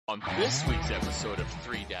On this week's episode of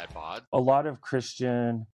Three Dad Bods, a lot of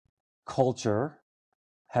Christian culture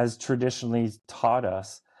has traditionally taught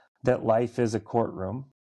us that life is a courtroom.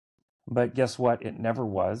 But guess what? It never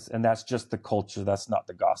was. And that's just the culture. That's not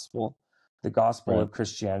the gospel. The gospel of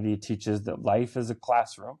Christianity teaches that life is a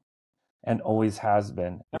classroom and always has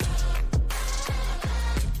been.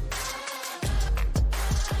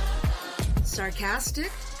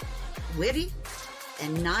 Sarcastic, witty,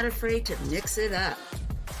 and not afraid to mix it up.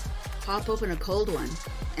 Pop open a cold one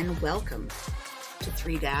and welcome to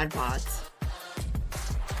Three Dad Bods.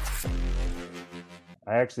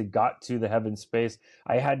 I actually got to the heaven space.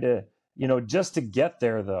 I had to, just to get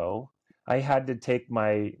there though, I had to take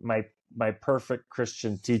my perfect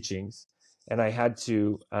Christian teachings and I had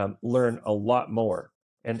to learn a lot more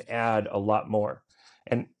and add a lot more.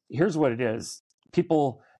 And here's what it is.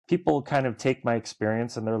 People kind of take my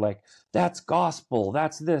experience and they're like, that's gospel,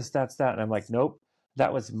 that's this, that's that. And I'm like, nope,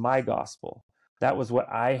 that was my gospel. That was what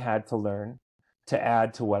I had to learn to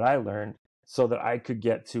add to what I learned so that I could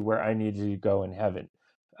get to where I needed to go in heaven.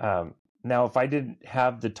 Now, if I didn't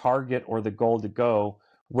have the target or the goal to go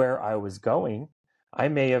where I was going, I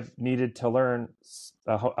may have needed to learn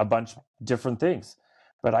a bunch of different things.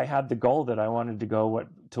 But I had the goal that I wanted to go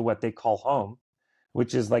to what they call home,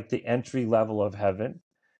 which is like the entry level of heaven.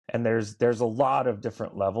 And there's a lot of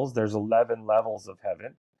different levels. There's 11 levels of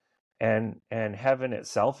heaven. And heaven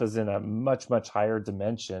itself is in a much, much higher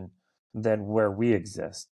dimension than where we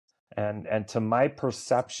exist. And to my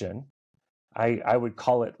perception, I would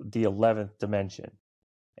call it the 11th dimension.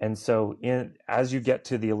 And so as you get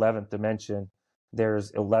to the 11th dimension, there's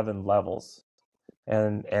 11 levels.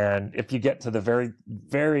 And if you get to the very,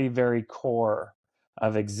 very, very core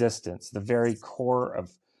of existence, the very core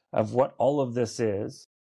of what all of this is,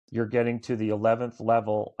 you're getting to the 11th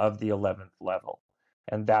level of the 11th level.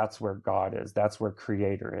 And that's where God is. That's where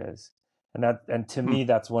Creator is. And to me,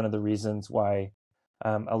 that's one of the reasons why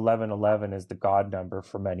 1111 is the God number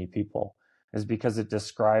for many people, is because it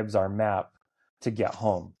describes our map to get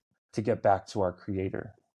home, to get back to our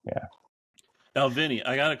Creator. Yeah. Now, Vinney,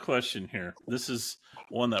 I got a question here. This is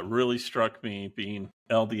one that really struck me being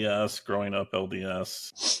LDS, growing up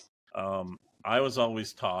LDS. I was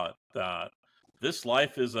always taught that this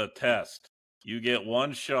life is a test. You get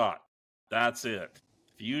one shot. That's it.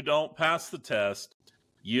 If you don't pass the test,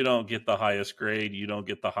 you don't get the highest grade. You don't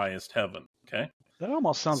get the highest heaven. Okay? That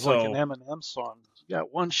almost sounds like an Eminem song. You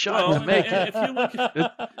got one shot to make it. If you look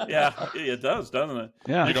at, yeah, it does, doesn't it?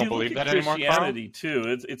 Yeah. You don't believe that anymore, Carl? Christianity, too,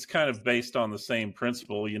 it's kind of based on the same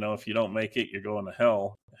principle. If you don't make it, you're going to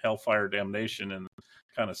hell, hellfire damnation, and it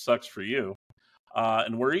kind of sucks for you.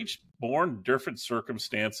 And we're each born in different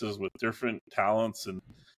circumstances with different talents and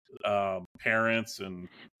parents and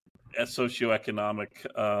socioeconomic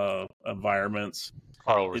environments.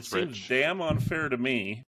 Carl It was seems rich. damn unfair to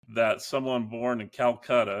me that someone born in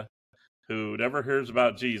Calcutta who never hears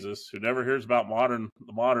about Jesus, who never hears about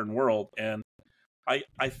the modern world, and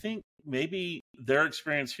I think maybe their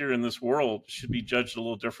experience here in this world should be judged a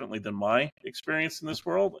little differently than my experience in this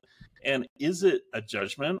world. And is it a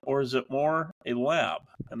judgment or is it more a lab?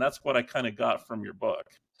 And that's what I kind of got from your book.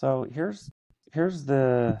 So here's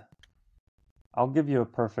I'll give you a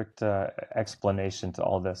perfect explanation to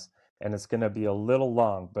all this. And it's going to be a little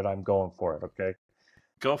long, but I'm going for it, okay?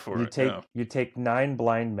 Go for it. You take 9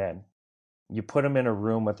 blind men, you put them in a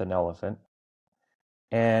room with an elephant,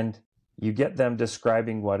 and you get them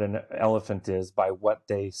describing what an elephant is by what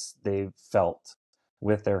they felt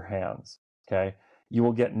with their hands, okay? You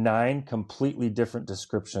will get 9 completely different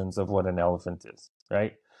descriptions of what an elephant is,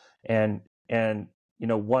 right? And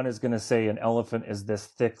one is going to say an elephant is this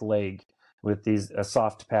thick leg with a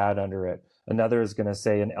soft pad under it. Another is going to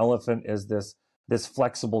say an elephant is this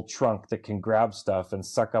flexible trunk that can grab stuff and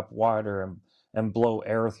suck up water and blow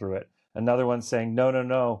air through it. Another one's saying,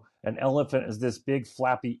 no, an elephant is this big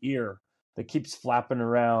flappy ear that keeps flapping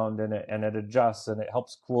around and it adjusts and it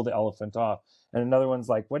helps cool the elephant off. And another one's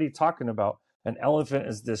like, what are you talking about? An elephant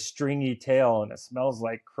is this stringy tail and it smells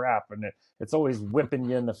like crap and it's always whipping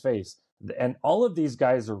you in the face. And all of these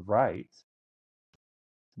guys are right.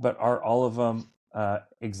 But are all of them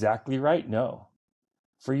exactly right? No.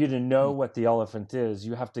 For you to know what the elephant is,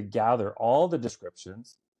 you have to gather all the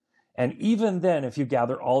descriptions. And even then, if you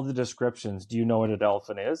gather all the descriptions, do you know what an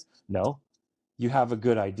elephant is? No. You have a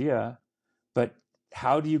good idea. But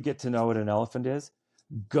how do you get to know what an elephant is?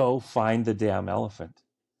 Go find the damn elephant.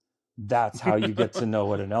 That's how you get to know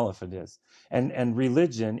what an elephant is. And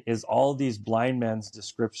religion is all these blind men's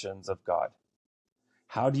descriptions of God.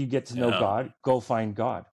 How do you get to know God? Go find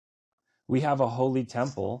God. We have a holy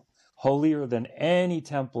temple, holier than any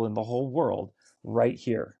temple in the whole world, right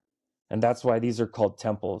here. And that's why these are called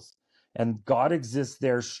temples. And God exists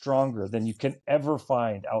there stronger than you can ever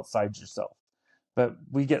find outside yourself. But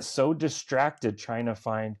we get so distracted trying to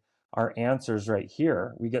find our answers right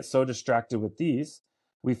here. We get so distracted with these,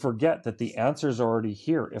 we forget that the answers are already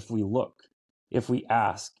here if we look, if we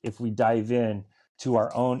ask, if we dive in to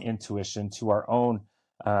our own intuition, to our own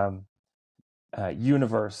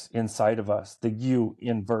universe inside of us, the you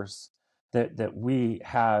inverse that we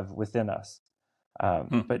have within us.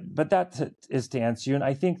 But that is to answer you. And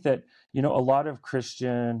I think that, a lot of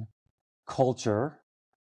Christian culture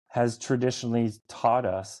has traditionally taught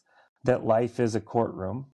us that life is a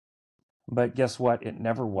courtroom. But guess what? It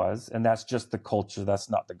never was. And that's just the culture. That's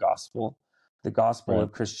not the gospel. The gospel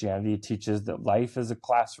of Christianity teaches that life is a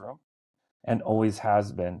classroom and always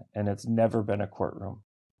has been. And it's never been a courtroom.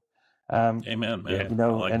 Amen, man. I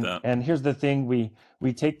like that. And here's the thing.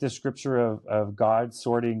 We take the scripture of God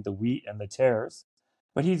sorting the wheat and the tares,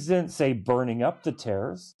 but he didn't say burning up the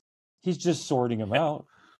tares. He's just sorting them out.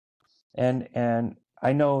 And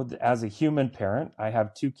I know that as a human parent, I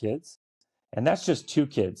have 2 kids, and that's just 2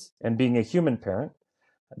 kids. And being a human parent,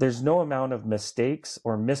 there's no amount of mistakes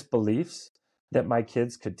or misbeliefs that my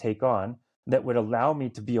kids could take on that would allow me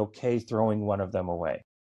to be okay throwing one of them away.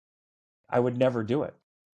 I would never do it.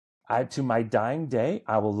 To my dying day,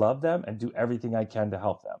 I will love them and do everything I can to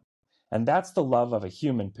help them. And that's the love of a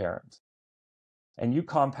human parent. And you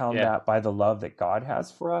compound that by the love that God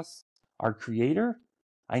has for us, our Creator.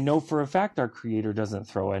 I know for a fact our Creator doesn't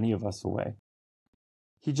throw any of us away.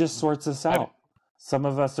 He just sorts us out. Some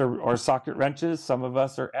of us are socket wrenches. Some of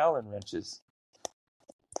us are Allen wrenches.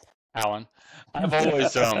 Alan, I've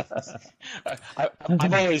always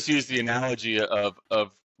I've always used the analogy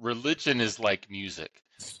of religion is like music.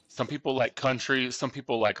 Some people like country, some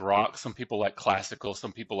people like rock, some people like classical,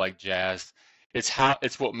 some people like jazz.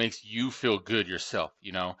 It's what makes you feel good yourself,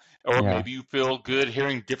 or maybe you feel good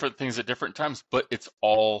hearing different things at different times, but it's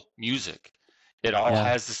all music. It all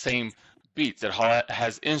has the same beats. It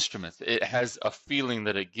has instruments. It has a feeling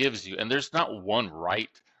that it gives you. And there's not one right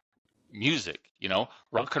music,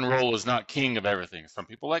 Rock and roll is not king of everything. Some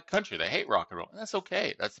people like country. They hate rock and roll. And that's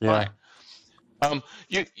okay. That's fine.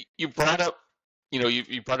 You brought up,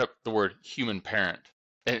 you brought up the word human parent.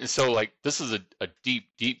 And so, this is a deep,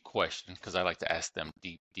 deep question, because I like to ask them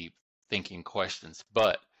deep, deep thinking questions.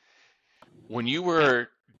 But when you were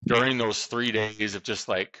during those 3 days of just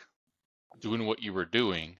doing what you were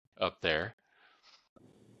doing up there,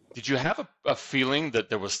 did you have a feeling that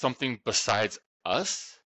there was something besides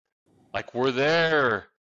us? Were there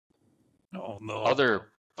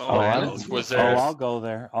other planets? Was there? I'll go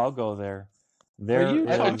there. Are you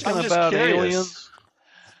talking about aliens?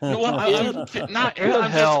 No, not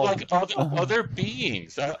aliens. Other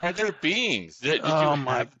beings. Are there beings? Did you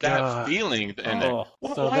have that feeling? Oh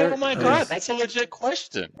my God, that's a legit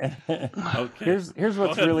question. Okay. Here's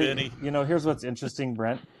what's really, here's what's interesting,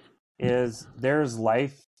 Brent, is there's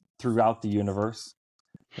life throughout the universe.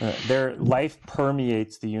 Life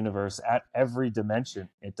permeates the universe at every dimension.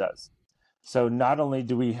 It does. So not only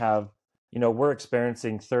do we have, we're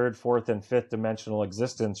experiencing 3rd, 4th, and 5th dimensional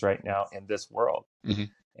existence right now in this world. Mm-hmm.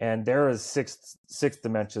 And there is sixth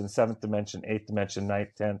dimension, 7th dimension, 8th dimension,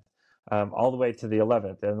 9th, 10th, all the way to the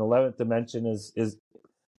 11th. And the 11th dimension is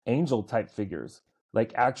angel type figures,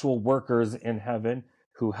 like actual workers in heaven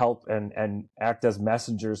who help and act as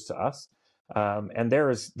messengers to us. And there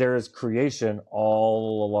is creation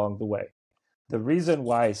all along the way. The reason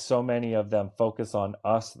why so many of them focus on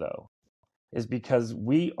us, though, is because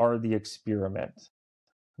we are the experiment.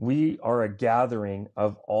 We are a gathering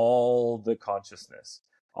of all the consciousness,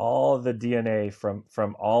 all the DNA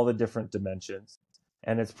from all the different dimensions,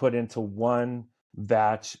 and it's put into one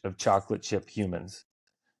batch of chocolate chip humans.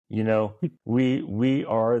 We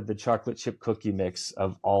are the chocolate chip cookie mix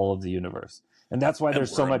of all of the universe. And that's why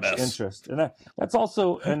there's so much interest. And that's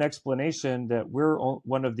also an explanation that we're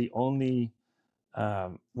one of the only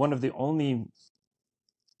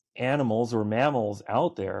animals or mammals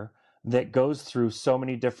out there that goes through so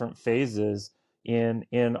many different phases in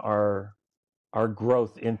our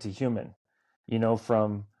growth into human.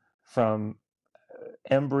 From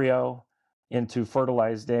embryo into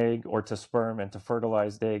fertilized egg, or to sperm into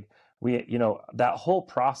fertilized egg. That whole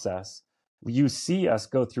process, you see us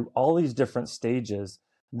go through all these different stages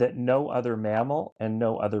that no other mammal and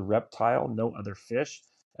no other reptile, no other fish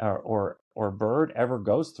or bird ever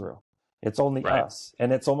goes through. It's only us.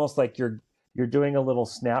 And it's almost like you're doing a little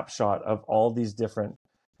snapshot of all these different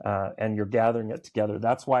and you're gathering it together.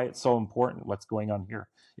 That's why it's so important. What's going on here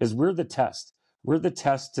is we're the test. We're the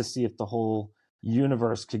test to see if the whole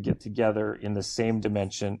universe could get together in the same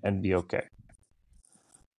dimension and be okay.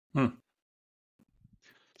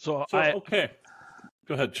 So So okay,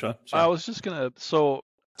 go ahead, Sean. I Sorry. was just gonna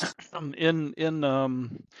in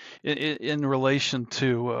relation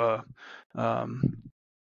to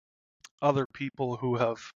other people who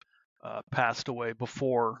have passed away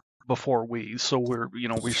before we, so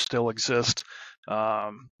we still exist.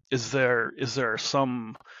 Is there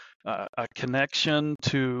some a connection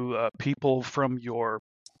to people from your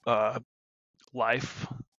life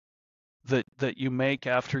that you make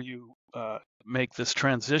after you make this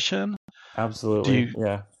transition? Absolutely.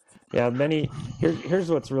 Yeah. Yeah.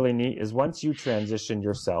 Here's what's really neat is once you transition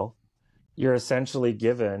yourself, you're essentially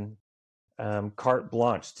given carte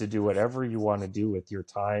blanche to do whatever you want to do with your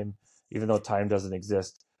time, even though time doesn't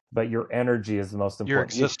exist. But your energy is the most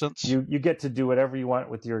important. Your existence. You get to do whatever you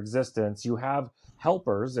want with your existence. You have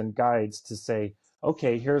helpers and guides to say,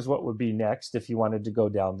 okay, here's what would be next if you wanted to go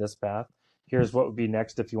down this path. Here's what would be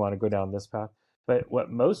next if you want to go down this path. But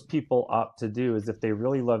what most people opt to do is if they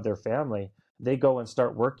really love their family, they go and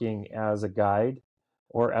start working as a guide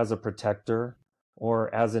or as a protector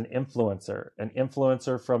or as an influencer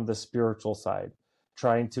from the spiritual side,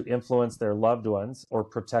 trying to influence their loved ones or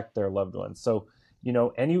protect their loved ones. So,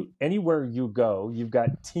 anywhere you go, you've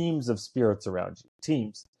got teams of spirits around you,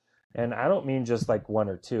 teams. And I don't mean just like one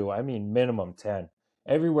or two, I mean minimum 10.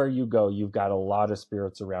 Everywhere you go, you've got a lot of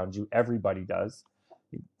spirits around you. Everybody does.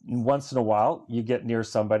 Once in a while, you get near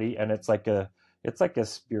somebody and it's like a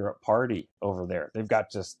spirit party over there. They've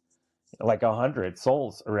got just like 100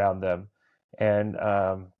 souls around them. And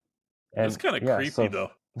it's kind of creepy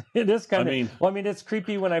though. It is kind of, it's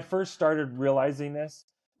creepy. When I first started realizing this,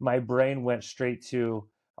 my brain went straight to,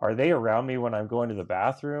 are they around me when I'm going to the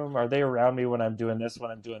bathroom? Are they around me when I'm doing this,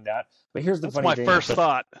 when I'm doing that? But here's the That's funny my thing. first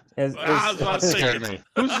thought. Who's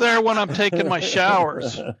there when I'm taking my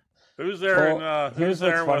showers? Who's there? Well, who's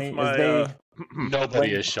there with my?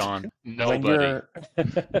 Nobody is, Sean. Nobody.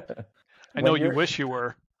 I know you wish you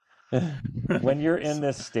were. When you're in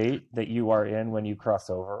this state that you are in when you cross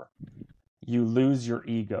over, you lose your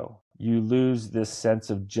ego. You lose this sense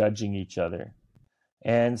of judging each other.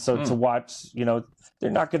 And so to watch, they're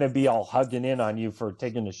not going to be all hugging in on you for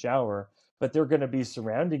taking a shower, but they're going to be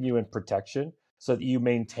surrounding you in protection so that you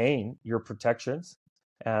maintain your protections.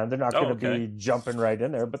 And they're not going to be jumping right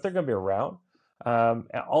in there, but they're going to be around.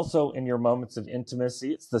 Also, in your moments of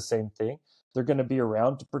intimacy, it's the same thing. They're going to be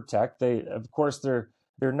around to protect. They're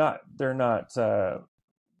not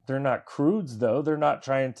crudes though. They're not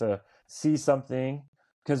trying to see something,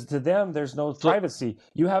 because to them there's no privacy.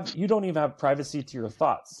 You don't even have privacy to your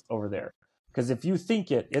thoughts over there, because if you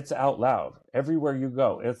think it's out loud. Everywhere you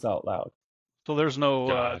go, it's out loud. So there's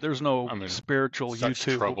no spiritual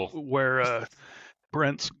YouTube trouble where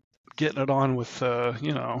Brent's getting it on with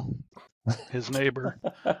his neighbor.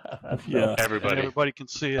 Yeah, everybody can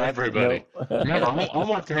see it. Everybody. Remember, I'm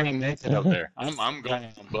walking around naked out there. I'm going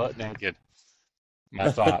butt naked.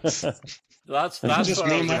 My thoughts. That's what I was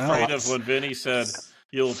afraid of when Vinney said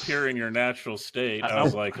you'll appear in your natural state. I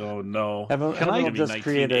was like, oh no. Can I just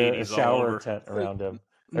create a shower tent around him?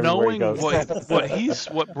 Knowing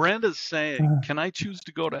what Brent is saying, can I choose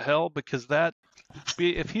to go to hell? Because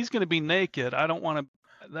if he's going to be naked, I don't want to.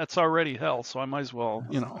 That's already hell, so I might as well,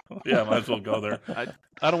 Yeah, might as well go there.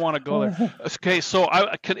 I don't want to go there. Okay, so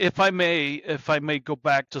if I may go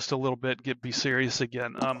back just a little bit, be serious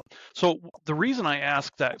again. So the reason I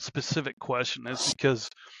asked that specific question is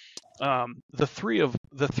because the three of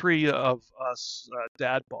us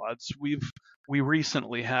dad bods, we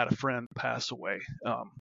recently had a friend pass away.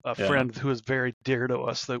 Friend who is very dear to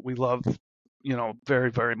us, that we love,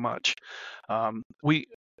 very, very much.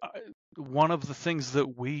 One of the things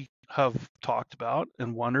that we have talked about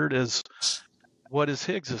and wondered is, what is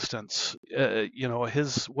his existence?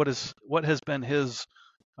 What has been his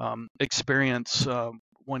experience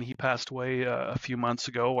when he passed away a few months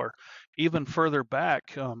ago, or even further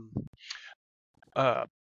back. Brent and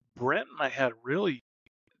I had a really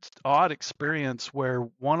odd experience where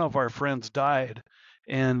one of our friends died,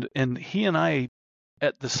 and he and I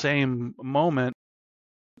at the same moment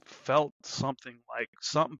felt something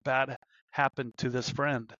bad happened to this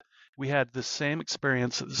friend. We had the same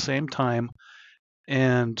experience at the same time,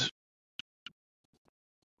 and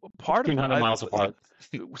part of 1,600 miles apart,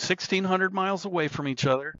 1,600 miles away from each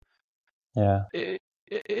other. Yeah,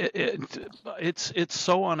 it's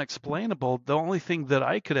so unexplainable. The only thing that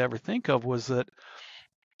I could ever think of was that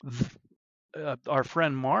our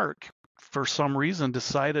friend Mark, for some reason,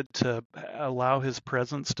 decided to allow his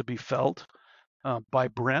presence to be felt by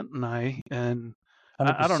Brent and I, and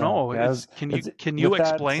I don't know. Yeah, can you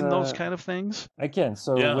explain those kind of things? I can.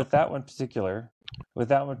 So with that one particular,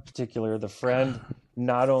 the friend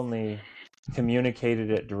not only communicated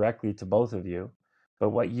it directly to both of you. But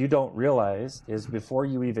what you don't realize is before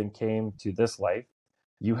you even came to this life,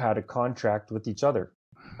 you had a contract with each other,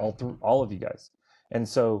 all of you guys. And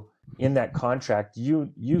so in that contract,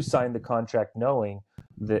 you signed the contract knowing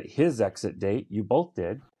that his exit date, you both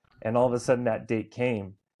did, and all of a sudden that date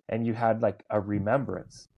came and you had like a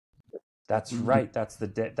remembrance. That's right. That's the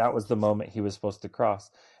day. That was the moment he was supposed to cross.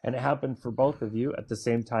 And it happened for both of you at the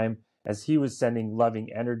same time as he was sending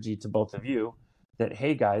loving energy to both of you that,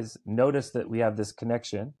 hey guys, notice that we have this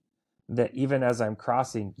connection, that even as I'm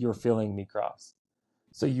crossing, you're feeling me cross.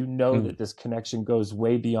 So you know that this connection goes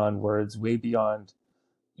way beyond words, way beyond,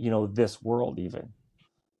 this world even.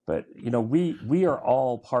 But, we are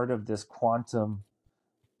all part of this quantum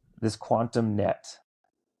net.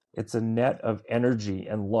 It's a net of energy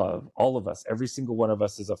and love. All of us, every single one of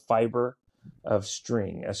us is a fiber of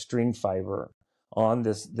string, a string fiber on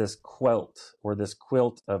this quilt or this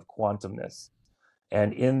quilt of quantumness.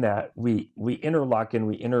 And in that, we interlock and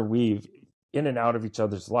we interweave in and out of each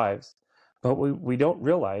other's lives. But what we don't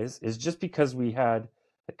realize is just because we had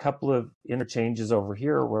a couple of interchanges over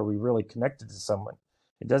here where we really connected to someone,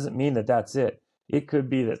 it doesn't mean that that's it. It could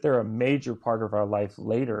be that they're a major part of our life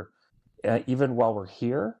later, even while we're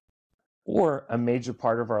here, or a major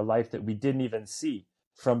part of our life that we didn't even see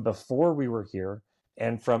from before we were here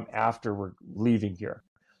and from after we're leaving here.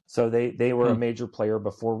 So they were a major player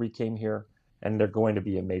before we came here, and they're going to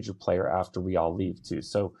be a major player after we all leave too.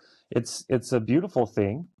 So it's a beautiful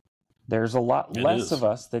thing. There's a lot less of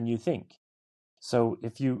us than you think. So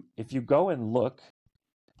if you go and look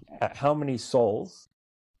at how many souls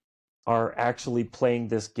are actually playing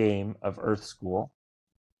this game of Earth School,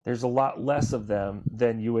 there's a lot less of them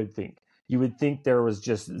than you would think. You would think there was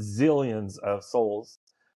just zillions of souls,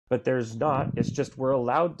 but there's not. It's just we're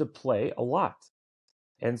allowed to play a lot.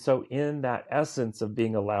 And so in that essence of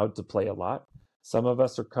being allowed to play a lot, some of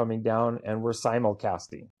us are coming down and we're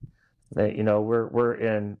simulcasting. We're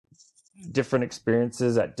in different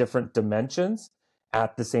experiences at different dimensions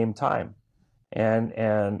at the same time.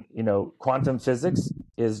 And quantum physics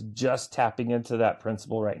is just tapping into that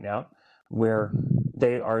principle right now, where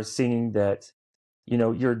they are seeing that,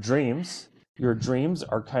 your dreams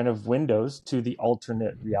are kind of windows to the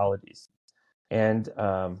alternate realities. And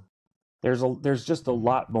there's just a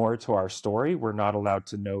lot more to our story we're not allowed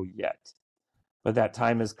to know yet. But that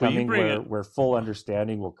time is coming where full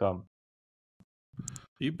understanding will come.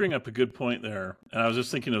 You bring up a good point there. And I was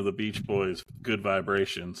just thinking of the Beach Boys, Good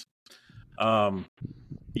Vibrations.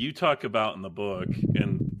 You talk about in the book,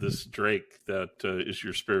 and this Drake that is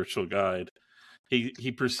your spiritual guide,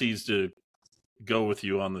 he proceeds to go with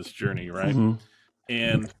you on this journey, right? Mm-hmm.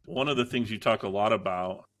 And one of the things you talk a lot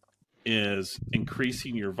about is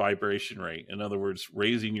increasing your vibration rate. In other words,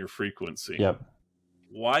 raising your frequency. Yep.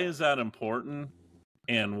 Why is that important?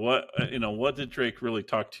 And what did Drake really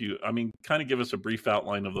talk to you? I mean, kind of give us a brief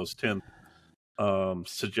outline of those 10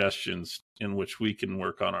 suggestions in which we can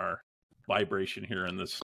work on our vibration here in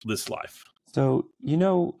this life. So,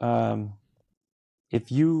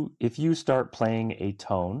 if you start playing a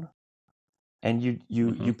tone and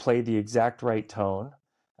you play the exact right tone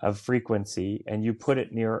of frequency and you put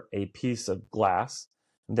it near a piece of glass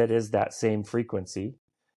that is that same frequency,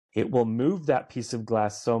 it will move that piece of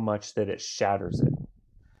glass so much that it shatters it.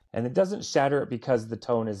 And it doesn't shatter it because the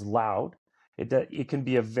tone is loud. It can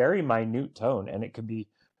be a very minute tone and it can be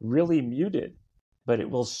really muted, but it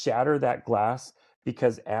will shatter that glass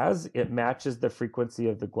because as it matches the frequency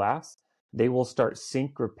of the glass, they will start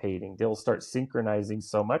syncopating. They will start synchronizing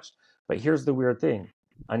so much. But here's the weird thing.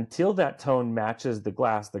 Until that tone matches the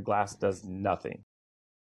glass does nothing.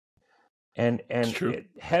 And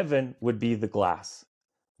heaven would be the glass.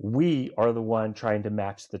 We are the one trying to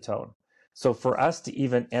match the tone. So for us to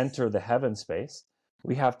even enter the heaven space,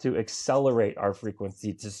 we have to accelerate our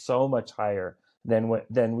frequency to so much higher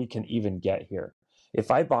than we can even get here. If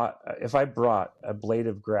I brought a blade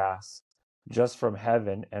of grass just from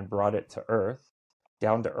heaven and brought it to earth,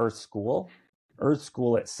 down to Earth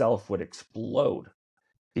School itself would explode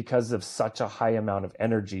because of such a high amount of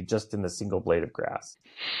energy just in the single blade of grass.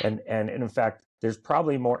 And in fact, there's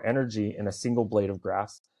probably more energy in a single blade of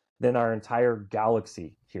grass than our entire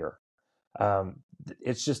galaxy here.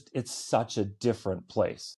 It's such a different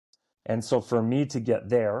place. And so for me to get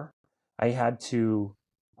there, I had to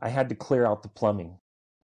clear out the plumbing.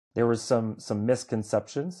 There was some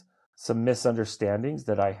misconceptions, some misunderstandings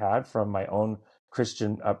that I had from my own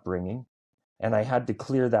Christian upbringing. And I had to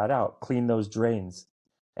clear that out, clean those drains,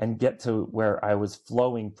 and get to where I was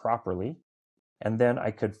flowing properly. And then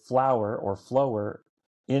I could flower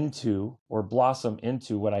into or blossom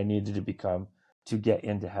into what I needed to become to get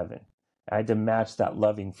into heaven. I had to match that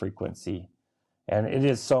loving frequency. And it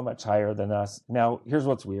is so much higher than us. Now, here's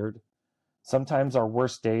what's weird. Sometimes our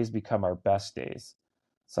worst days become our best days.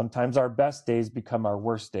 Sometimes our best days become our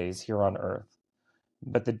worst days here on earth.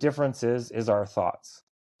 But the difference is our thoughts.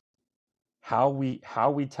 How we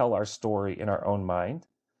tell our story in our own mind,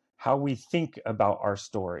 how we think about our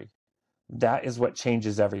story. That is what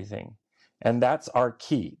changes everything. And that's our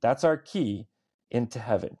key. That's our key into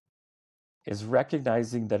heaven, is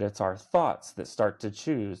recognizing that it's our thoughts that start to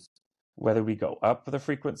choose whether we go up the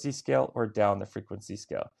frequency scale or down the frequency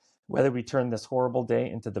scale, whether we turn this horrible day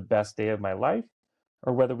into the best day of my life,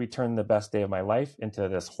 or whether we turn the best day of my life into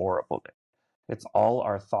this horrible day. It's all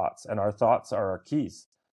our thoughts, and our thoughts are our keys.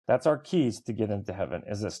 That's our keys to get into heaven,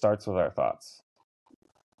 is it starts with our thoughts.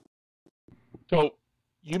 So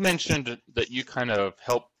you mentioned that you kind of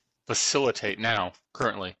help facilitate now,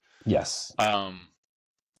 currently, Yes.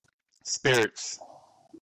 spirits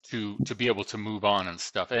to be able to move on and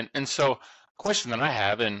stuff. And so, question that I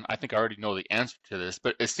have, and I think I already know the answer to this,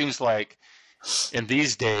 but it seems like in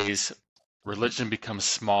these days, religion becomes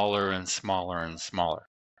smaller and smaller and smaller.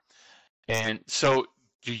 And so,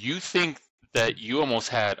 do you think that you almost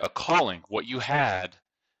had a calling? What you had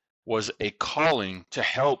was a calling to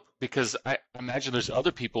help, because I imagine there's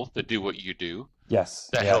other people that do what you do, Yes.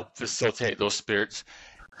 that Yeah. help facilitate those spirits,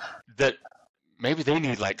 that maybe they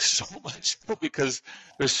need like so much help because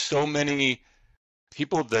there's so many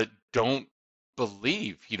people that don't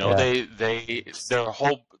believe, Yeah. their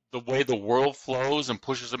whole, the way the world flows and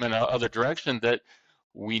pushes them in another direction, that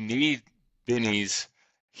we need Vinnies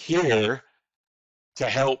here to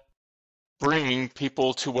help bring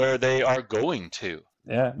people to where they are going to.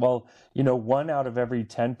 Yeah. Well, 1 out of every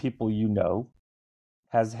 10 people you know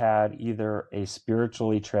has had either a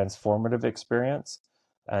spiritually transformative experience,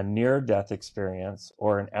 a near-death experience,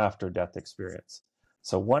 or an after-death experience.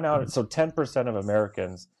 So 10% of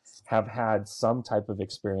Americans have had some type of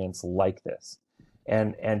experience like this.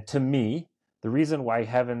 And to me, the reason why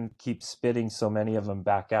heaven keeps spitting so many of them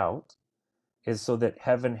back out is so that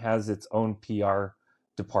heaven has its own PR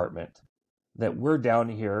department, that we're down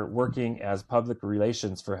here working as public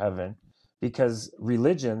relations for heaven, because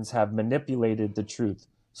religions have manipulated the truth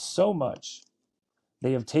so much.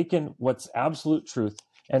 They have taken what's absolute truth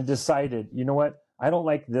and decided, you know what? I don't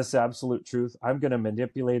like this absolute truth. I'm going to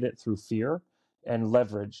manipulate it through fear and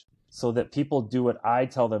leverage so that people do what I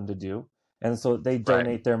tell them to do. And so they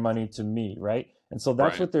donate their money to me, right? And so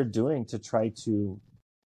that's what they're doing to try to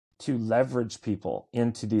leverage people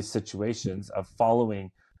into these situations of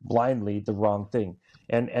following blindly the wrong thing.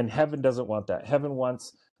 And heaven doesn't want that. Heaven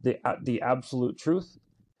wants the absolute truth.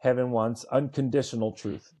 Heaven wants unconditional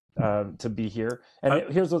truth to be here.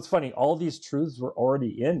 And here's what's funny. All these truths were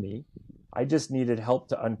already in me. I just needed help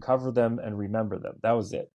to uncover them and remember them. That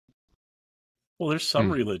was it. Well, there's some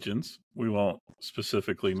religions, we won't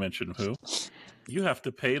specifically mention who, you have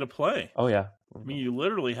to pay to play. Oh, yeah. I mean, you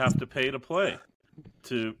literally have to pay to play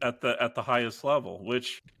at the highest level,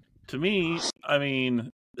 which to me, I mean,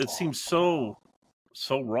 it seems so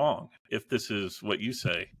wrong if this is what you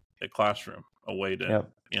say, a classroom, a way to,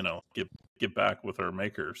 get back with our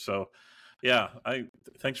maker. So, yeah,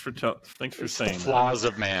 thanks for saying the flaws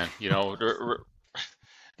of man.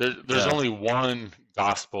 There's only one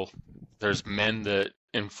gospel. There's men that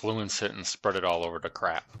influence it and spread it all over the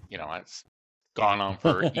crap. It's gone on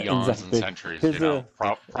for eons and centuries.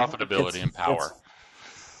 Profitability and power.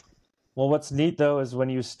 Well, what's neat though is when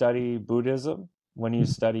you study Buddhism, when you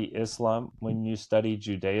study Islam, when you study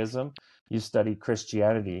Judaism, you study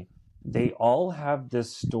Christianity, they all have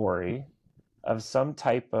this story of some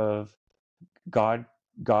type of God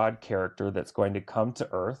character that's going to come to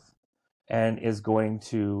earth and is going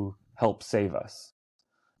to help save us.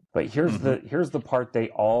 But here's the part they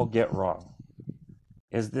all get wrong.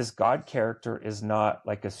 Is this God character is not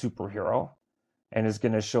like a superhero and is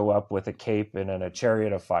going to show up with a cape and in a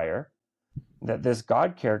chariot of fire. That this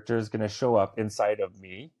God character is going to show up inside of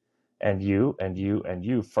me and you and you and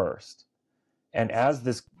you first. And as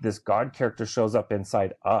this God character shows up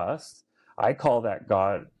inside us, I call that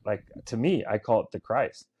God, like, to me, I call it the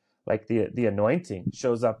Christ. Like the anointing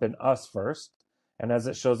shows up in us first. And as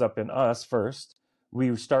it shows up in us first,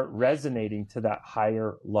 we start resonating to that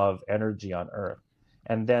higher love energy on earth.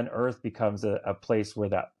 And then earth becomes a place where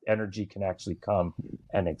that energy can actually come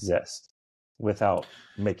and exist without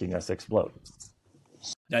making us explode.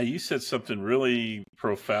 Now, you said something really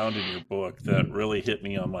profound in your book that really hit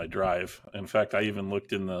me on my drive. In fact, I even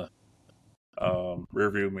looked in the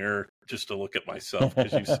rearview mirror just to look at myself,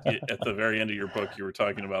 because at the very end of your book, you were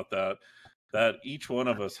talking about that each one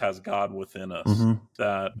of us has God within us,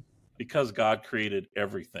 that because God created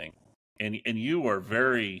everything, and you are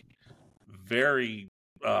very, very,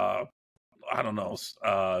 I don't know.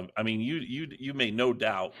 I mean, you made no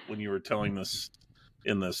doubt when you were telling this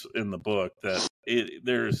in the book that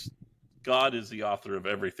God is the author of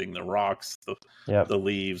everything, the rocks, Yep. the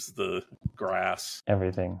leaves, the grass,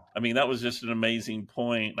 Everything. I mean, that was just an amazing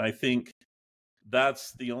point. And I think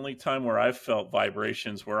that's the only time where I've felt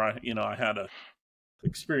vibrations where I had a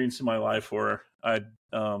experience in my life where I'd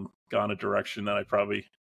gone a direction that I probably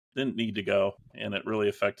didn't need to go. And it really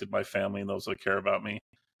affected my family and those that care about me.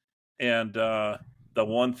 And the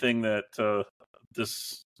one thing that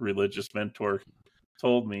this religious mentor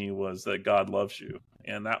told me was that God loves you.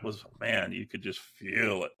 And that was, man, you could just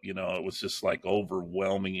feel it. It was just like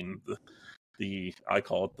overwhelming. I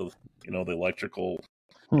call it the electrical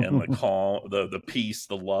and the calm, the peace,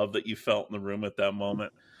 the love that you felt in the room at that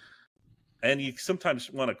moment. And you sometimes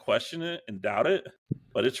want to question it and doubt it,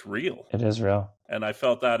 but it's real. It is real. And I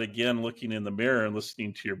felt that again, looking in the mirror and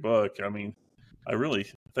listening to your book. I mean, I really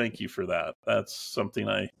thank you for that. That's something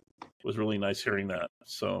was really nice hearing that.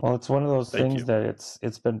 So, well, it's one of those things you. that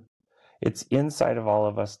it's inside of all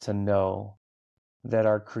of us to know that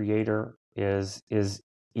our Creator is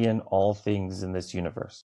in all things in this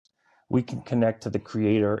universe. We can connect to the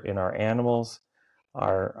Creator in our animals,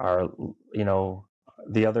 our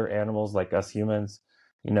the other animals like us humans.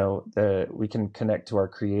 We can connect to our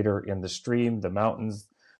Creator in the stream, the mountains,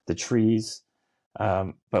 the trees.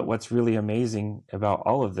 But what's really amazing about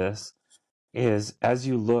all of this is, as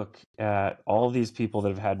you look at all these people that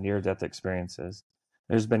have had near-death experiences,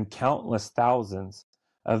 there's been countless thousands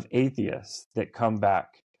of atheists that come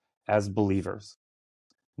back as believers.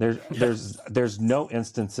 There's no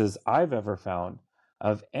instances I've ever found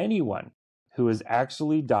of anyone who has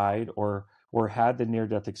actually died or had the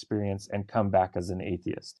near-death experience and come back as an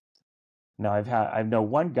atheist. Now I know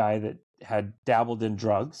one guy that had dabbled in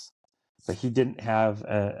drugs, but he didn't have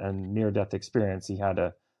a near-death experience. He had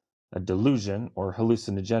a delusion or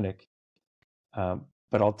hallucinogenic.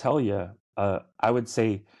 But I'll tell you, I would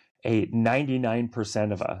say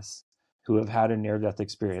 99% of us who have had a near-death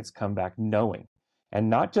experience come back knowing, and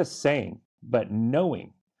not just saying, but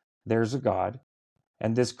knowing there's a God,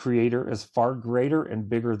 and this Creator is far greater and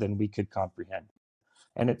bigger than we could comprehend.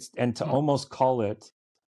 And to almost call it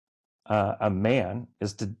a man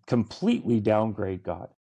is to completely downgrade God,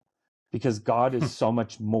 because God is so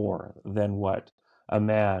much more than what a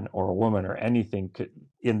man or a woman or anything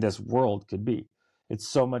in this world could be. It's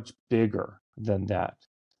so much bigger than that.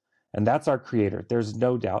 And that's our Creator. There's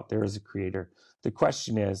no doubt there is a Creator. The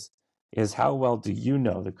question is how well do you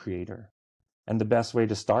know the Creator? And the best way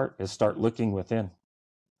to start is start looking within.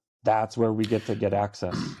 That's where we get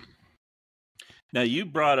access. Now, you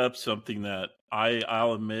brought up something that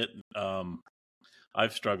I'll admit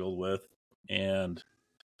I've struggled with. And,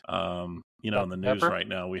 in the news right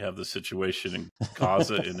now, we have the situation in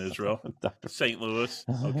Gaza in Israel, St. Louis.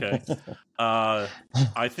 Okay. I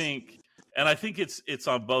think it's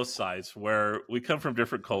on both sides, where we come from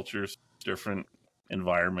different cultures, different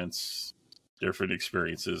environments, different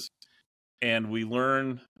experiences. And we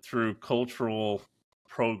learn through cultural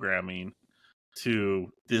programming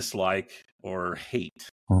to dislike or hate.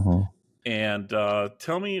 Mm-hmm. And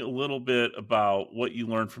tell me a little bit about what you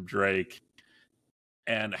learned from Drake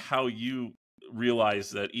and how you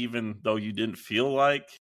realized that even though you didn't feel like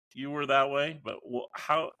you were that way, but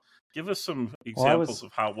give us some examples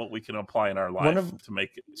of what we can apply in our life to make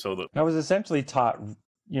it so that I was essentially taught,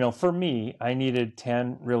 for me, I needed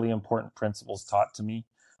 10 really important principles taught to me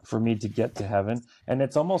for me to get to heaven. And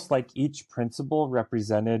it's almost like each principle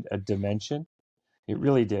represented a dimension. It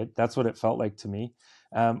really did. That's what it felt like to me.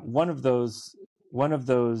 One of those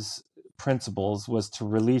principles was to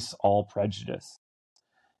release all prejudice.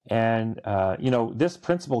 And, this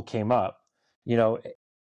principle came up,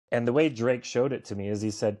 and the way Drake showed it to me is he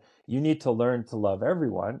said, you need to learn to love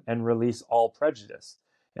everyone and release all prejudice.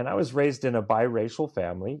 And I was raised in a biracial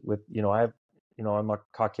family with, I'm a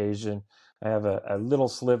Caucasian. I have a little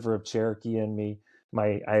sliver of Cherokee in me.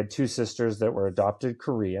 I had two sisters that were adopted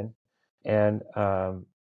Korean, and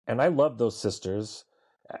I love those sisters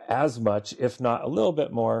as much, if not a little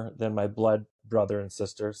bit more, than my blood brother and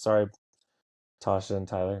sister. Sorry, Tasha and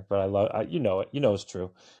Tyler, but it's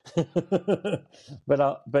true.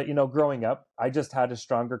 But growing up, I just had a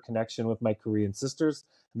stronger connection with my Korean sisters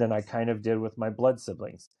than I kind of did with my blood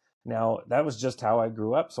siblings. Now, that was just how I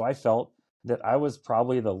grew up. So I felt that I was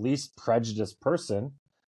probably the least prejudiced person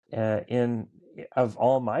of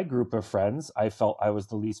all my group of friends. I felt I was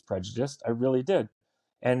the least prejudiced. I really did.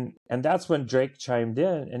 And that's when Drake chimed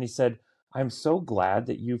in and he said, I'm so glad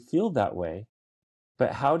that you feel that way.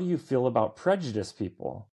 But how do you feel about prejudiced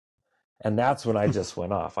people? And that's when I just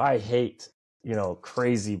went off. I hate,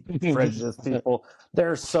 crazy prejudiced people.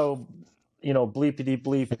 They're so, bleepity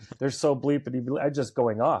bleep. They're so bleepity bleep. I'm just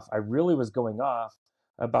going off. I really was going off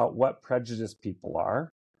about what prejudiced people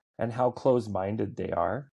are and how closed-minded they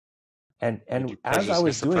are. And as I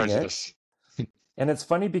was doing it, and it's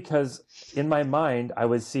funny because in my mind, I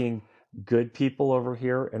was seeing good people over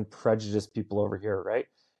here and prejudiced people over here, right?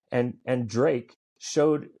 And Drake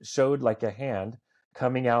showed like a hand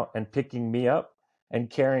coming out and picking me up and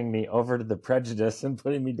carrying me over to the prejudice and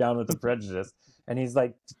putting me down with the prejudice. And he's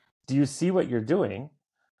like, do you see what you're doing?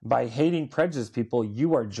 By hating prejudiced people,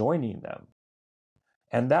 you are joining them.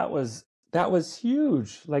 And that was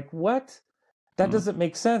huge. Like, what? That doesn't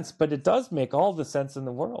make sense, but it does make all the sense in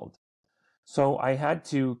the world. So I had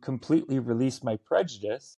to completely release my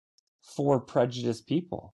prejudice for prejudiced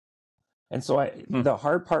people. And so the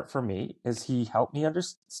hard part for me is he helped me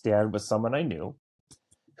understand with someone I knew,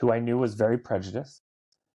 who I knew was very prejudiced,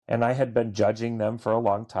 and I had been judging them for a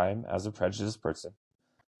long time as a prejudiced person.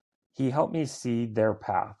 He helped me see their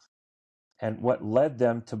path and what led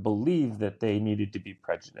them to believe that they needed to be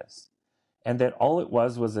prejudiced, and that all it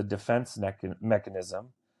was a defense mechanism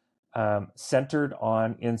centered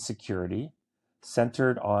on insecurity,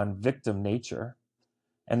 centered on victim nature,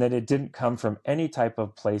 and that it didn't come from any type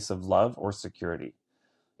of place of love or security.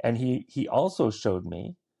 And he also showed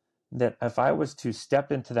me that if I was to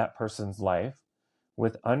step into that person's life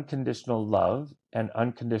with unconditional love and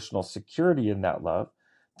unconditional security in that love,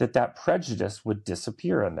 that prejudice would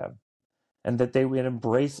disappear in them, and that they would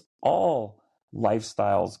embrace all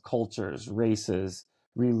lifestyles, cultures, races,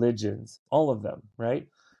 religions, all of them, right?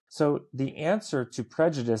 So the answer to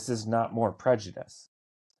prejudice is not more prejudice.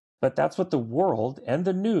 But that's what the world and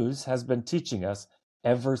the news has been teaching us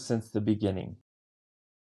ever since the beginning.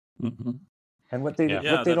 Mm-hmm. And what they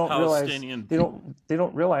don't realize, they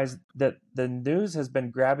don't realize that the news has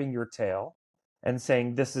been grabbing your tail and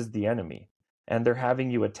saying this is the enemy, and they're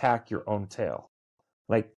having you attack your own tail.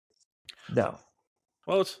 Like, no.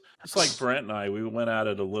 Well, it's like Brent and I, we went at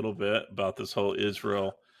it a little bit about this whole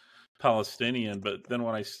Israel-Palestinian, but then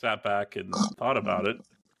when I sat back and thought about it,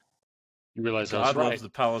 you realize God loves the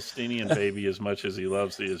Palestinian baby as much as he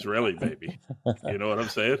loves the Israeli baby. You know what I'm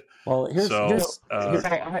saying? Well, here's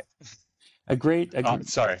a great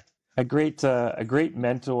mentor,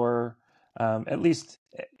 at least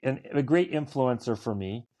a great influencer for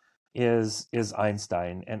me is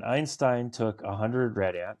Einstein. And Einstein took 100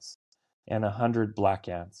 red ants and 100 black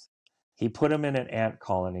ants. He put them in an ant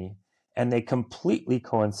colony, and they completely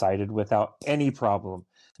coincided without any problem.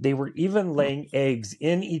 They were even laying eggs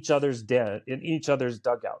in each other's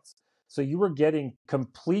dugouts. So you were getting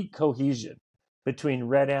complete cohesion between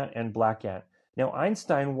red ant and black ant. Now,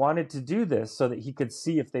 Einstein wanted to do this so that he could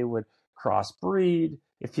see if they would crossbreed,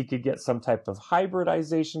 if he could get some type of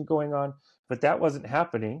hybridization going on, but that wasn't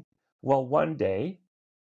happening. Well, one day,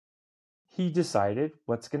 he decided,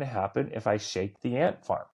 what's going to happen if I shake the ant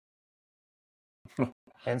farm?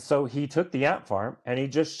 And so he took the ant farm and he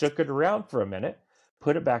just shook it around for a minute,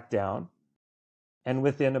 put it back down, and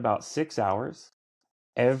within about 6 hours,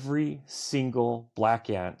 every single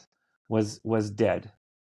black ant was dead.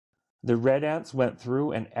 The red ants went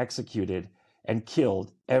through and executed and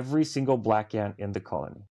killed every single black ant in the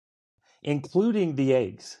colony, including the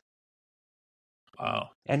eggs.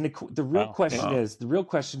 Wow. And the real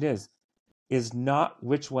question is not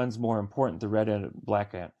which one's more important, the red ant or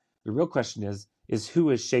black ant. The real question is who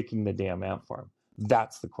is shaking the damn ant farm?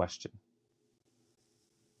 That's the question.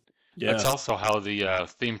 Yeah. That's also how the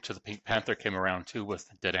theme to the Pink Panther came around too, with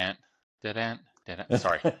dead ant.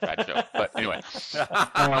 Sorry, bad joke. But anyway,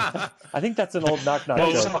 I think that's an old knock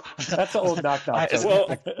joke. That's an old knock joke.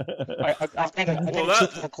 I've got a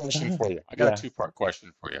two-part question for you. A two-part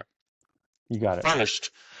question for you. You got it.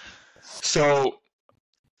 First, so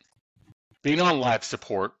being on life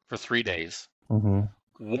support for 3 days,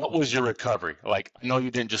 what was your recovery? Like, I know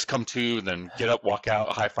you didn't just come to and then get up, walk out,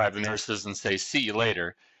 high five the nurses, and say, "See you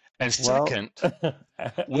later." And second,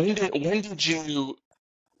 when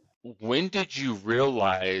did you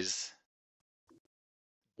realize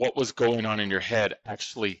what was going on in your head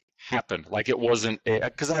actually happened? Like, it wasn't,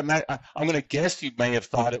 because I'm going to guess you may have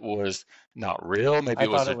thought it was not real. Maybe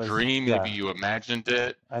it was a dream. Maybe you imagined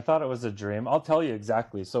it. I thought it was a dream. I'll tell you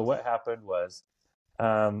exactly. So what happened was,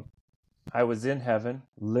 I was in heaven,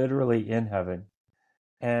 literally in heaven.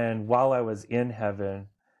 And while I was in heaven,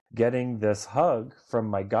 getting this hug from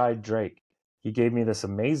my guide, Drake, he gave me this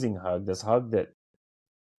amazing hug, this hug that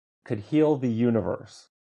could heal the universe.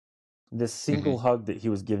 This single hug that he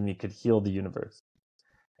was giving me could heal the universe.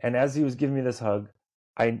 And as he was giving me this hug,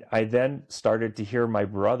 I then started to hear my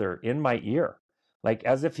brother in my ear, like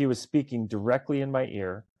as if he was speaking directly in my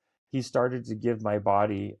ear. He started to give my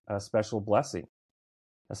body a special blessing,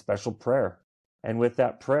 a special prayer. And with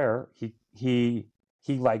that prayer, he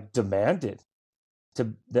like demanded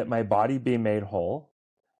that my body be made whole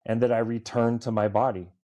and that I return to my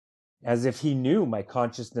body, as if he knew my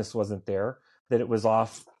consciousness wasn't there, that it was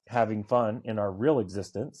off having fun in our real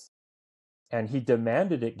existence. And he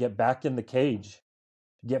demanded it get back in the cage,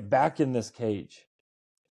 get back in this cage.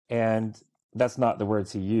 And that's not the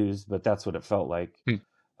words he used, but that's what it felt like. Hmm.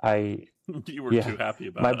 You were too happy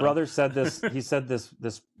about my it. brother said this. He said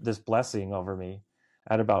this blessing over me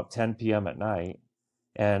at about 10 p.m. at night,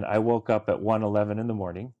 and I woke up at 1:11 in the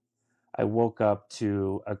morning. I woke up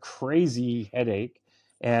to a crazy headache,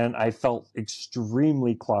 and I felt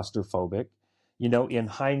extremely claustrophobic. In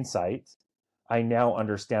hindsight, I now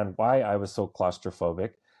understand why I was so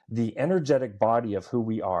claustrophobic. The energetic body of who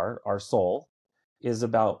we are, our soul, is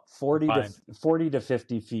about 40 to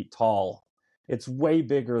 50 feet tall. It's way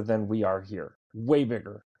bigger than we are here, way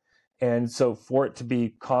bigger. And so for it to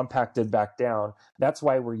be compacted back down, that's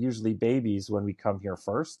why we're usually babies when we come here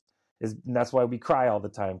first. And that's why we cry all the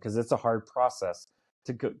time, because it's a hard process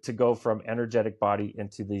to go from energetic body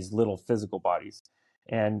into these little physical bodies.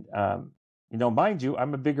 And mind you,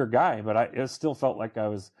 I'm a bigger guy, but it still felt like I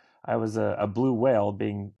was a blue whale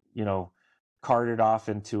being carted off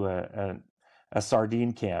into a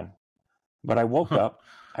sardine can. But I woke up.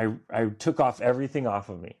 I took off everything off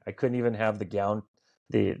of me. I couldn't even have the gown,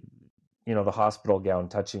 the hospital gown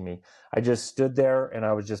touching me. I just stood there and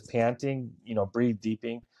I was just panting,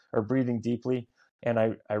 breathing deeply. And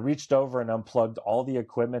I reached over and unplugged all the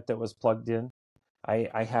equipment that was plugged in.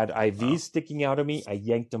 I had IVs sticking out of me. I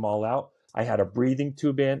yanked them all out. I had a breathing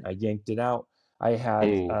tube in. I yanked it out. I had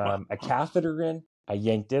a catheter in. I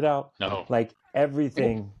yanked it out. No. Like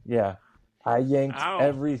everything. Yeah. I yanked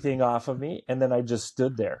everything off of me. And then I just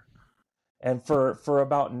stood there. And for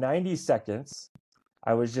about 90 seconds,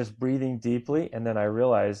 I was just breathing deeply. And then I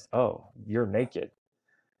realized, oh, you're naked.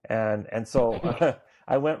 And so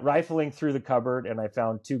I went rifling through the cupboard and I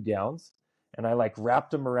found 2 gowns and I like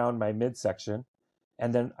wrapped them around my midsection.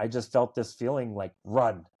 And then I just felt this feeling like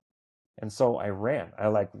run. And so I ran.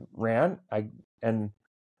 I ran.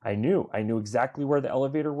 I knew exactly where the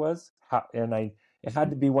elevator was. It had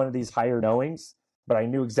to be one of these higher knowings, but I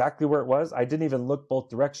knew exactly where it was. I didn't even look both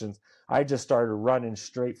directions. I just started running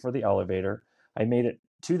straight for the elevator. I made it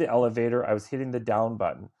to the elevator. I was hitting the down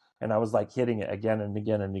button and I was like hitting it again and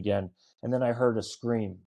again and again. And then I heard a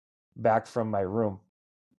scream back from my room.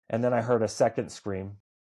 And then I heard a second scream.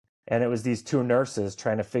 And it was these 2 nurses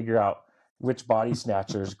trying to figure out which body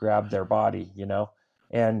snatchers grabbed their body,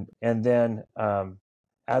 and then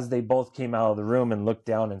as they both came out of the room and looked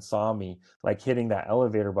down and saw me like hitting that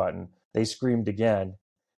elevator button, they screamed again.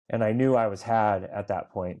 And I knew I was had at that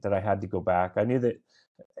point, that I had to go back. I knew that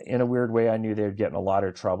in a weird way, I knew they'd get in a lot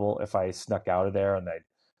of trouble if I snuck out of there and they'd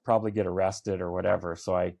probably get arrested or whatever.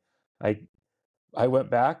 So I went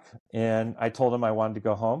back and I told them I wanted to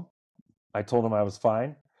go home. I told them I was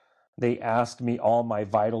fine. They asked me all my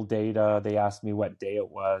vital data. They asked me what day it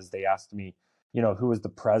was. They asked me, who was the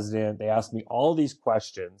president. They asked me all these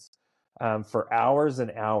questions for hours and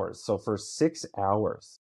hours. So for 6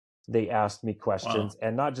 hours, they asked me questions. Wow.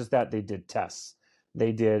 And not just that, they did tests.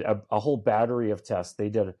 They did a whole battery of tests. They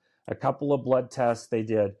did a couple of blood tests. They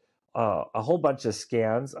did a whole bunch of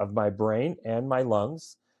scans of my brain and my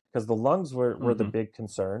lungs, because the lungs were the big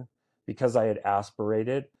concern, because I had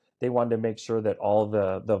aspirated. They wanted to make sure that all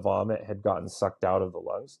the vomit had gotten sucked out of the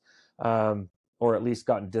lungs, or at least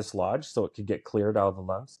gotten dislodged so it could get cleared out of the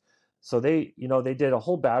lungs. So they did a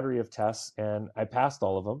whole battery of tests and I passed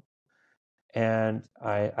all of them. And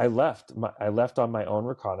I left. I left on my own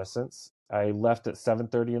reconnaissance. I left at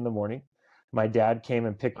 7:30 in the morning. My dad came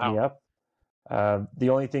and picked me up. The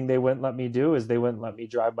only thing they wouldn't let me do is they wouldn't let me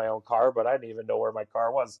drive my own car, but I didn't even know where my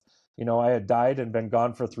car was. I had died and been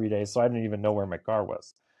gone for 3 days, so I didn't even know where my car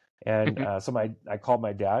was. And so I called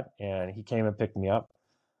my dad and he came and picked me up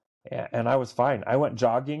and I was fine. I went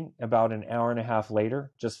jogging about an hour and a half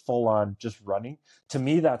later, just full on, just running. To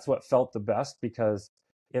me, that's what felt the best, because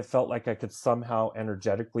it felt like I could somehow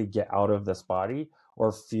energetically get out of this body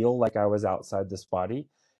or feel like I was outside this body.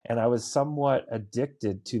 And I was somewhat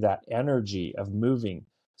addicted to that energy of moving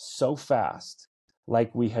so fast,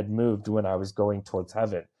 like we had moved when I was going towards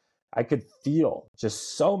heaven. I could feel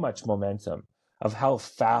just so much momentum of how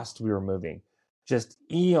fast we were moving, just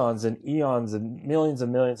eons and millions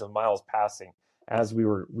of miles passing as we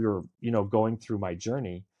were going through my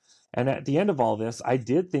journey. And at the end of all this, I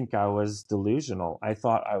did think I was delusional. I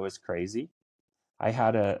thought I was crazy. I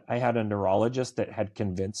had a neurologist that had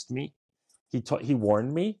convinced me. He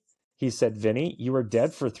warned me. He said, Vinney, you were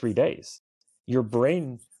dead for 3 days. Your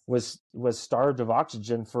brain was starved of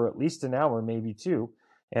oxygen for at least an hour, maybe 2.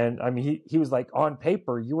 And I mean, he was like, on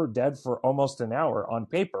paper, you were dead for almost an hour on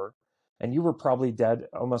paper, and you were probably dead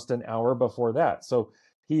almost an hour before that. So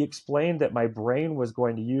he explained that my brain was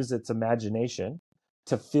going to use its imagination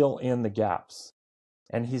to fill in the gaps.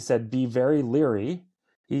 And he said, be very leery.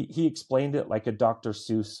 He explained it like a Dr.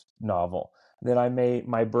 Seuss novel, that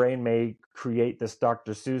my brain may create this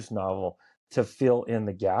Dr. Seuss novel to fill in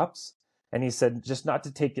the gaps. And he said, just not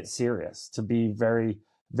to take it serious, to be very,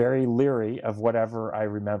 very leery of whatever I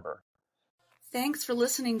remember. Thanks for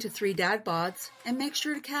listening to 3 Dad Bods, and make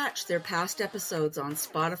sure to catch their past episodes on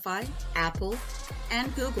Spotify, Apple,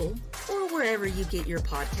 and Google, or wherever you get your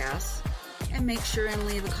podcasts. And make sure and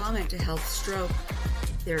leave a comment to help stroke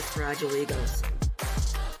their fragile egos.